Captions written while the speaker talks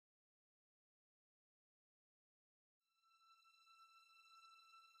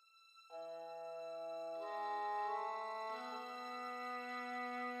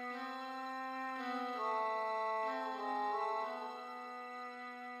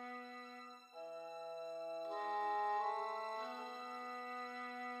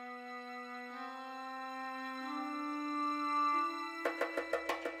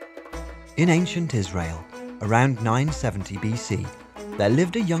In ancient Israel, around 970 BC, there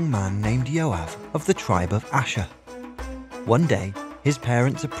lived a young man named Joav of the tribe of Asher. One day, his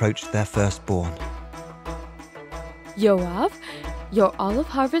parents approached their firstborn. Joav, your olive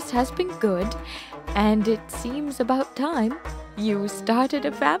harvest has been good, and it seems about time you started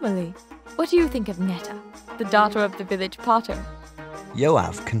a family. What do you think of Netta, the daughter of the village potter?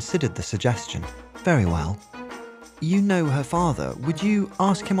 Joav considered the suggestion. Very well. You know her father. Would you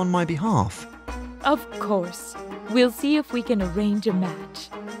ask him on my behalf? Of course. We'll see if we can arrange a match.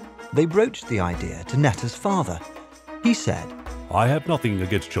 They broached the idea to Netta's father. He said, I have nothing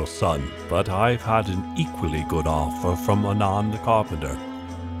against your son, but I've had an equally good offer from Anan the carpenter.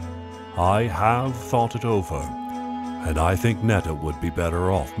 I have thought it over, and I think Netta would be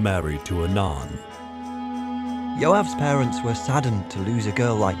better off married to Anan. Joav's parents were saddened to lose a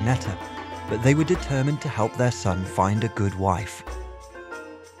girl like Netta, but they were determined to help their son find a good wife.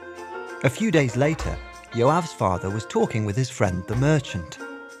 A few days later, Joav's father was talking with his friend the merchant.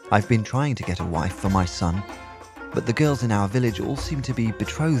 I've been trying to get a wife for my son, but the girls in our village all seem to be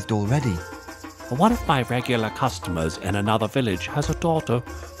betrothed already. One of my regular customers in another village has a daughter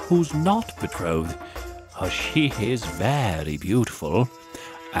who's not betrothed. She is very beautiful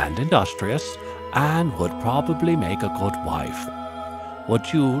and industrious and would probably make a good wife.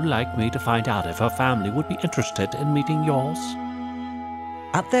 Would you like me to find out if her family would be interested in meeting yours?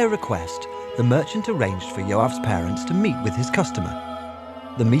 At their request, the merchant arranged for Joav's parents to meet with his customer.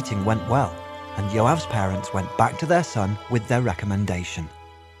 The meeting went well, and Joav's parents went back to their son with their recommendation.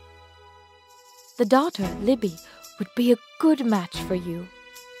 The daughter, Libby, would be a good match for you.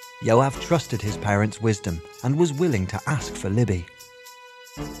 Joav trusted his parents' wisdom and was willing to ask for Libby.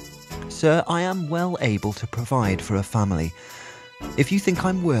 Sir, I am well able to provide for a family. If you think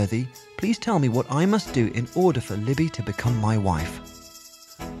I'm worthy, please tell me what I must do in order for Libby to become my wife.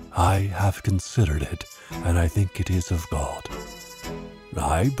 I have considered it, and I think it is of God.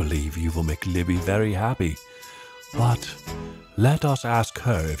 I believe you will make Libby very happy, but let us ask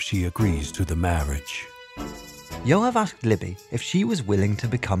her if she agrees to the marriage. Joav asked Libby if she was willing to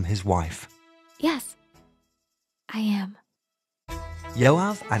become his wife. Yes, I am.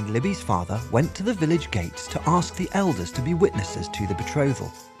 Joav and Libby's father went to the village gates to ask the elders to be witnesses to the betrothal.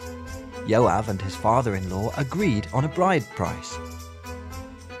 Joav and his father-in-law agreed on a bride price.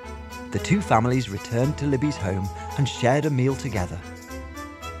 The two families returned to Libby's home and shared a meal together.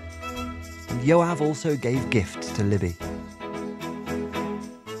 And Joav also gave gifts to Libby.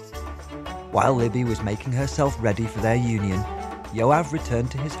 While Libby was making herself ready for their union, Joav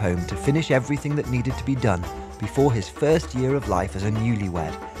returned to his home to finish everything that needed to be done before his first year of life as a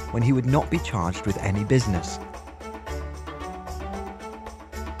newlywed, when he would not be charged with any business.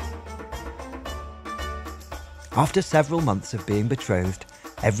 After several months of being betrothed,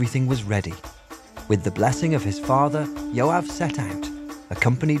 everything was ready. With the blessing of his father, Joav set out,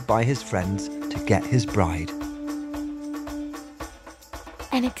 accompanied by his friends, to get his bride.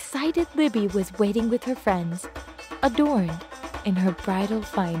 An excited Libby was waiting with her friends, adorned in her bridal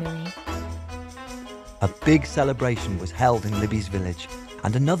finery. A big celebration was held in Libby's village,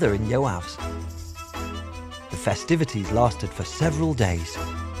 and another in Joav's. The festivities lasted for several days.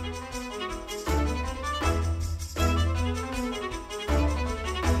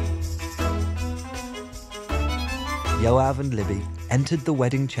 Joav and Libby entered the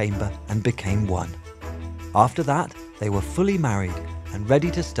wedding chamber and became one. After that, they were fully married and ready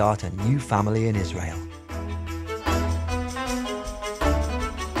to start a new family in Israel.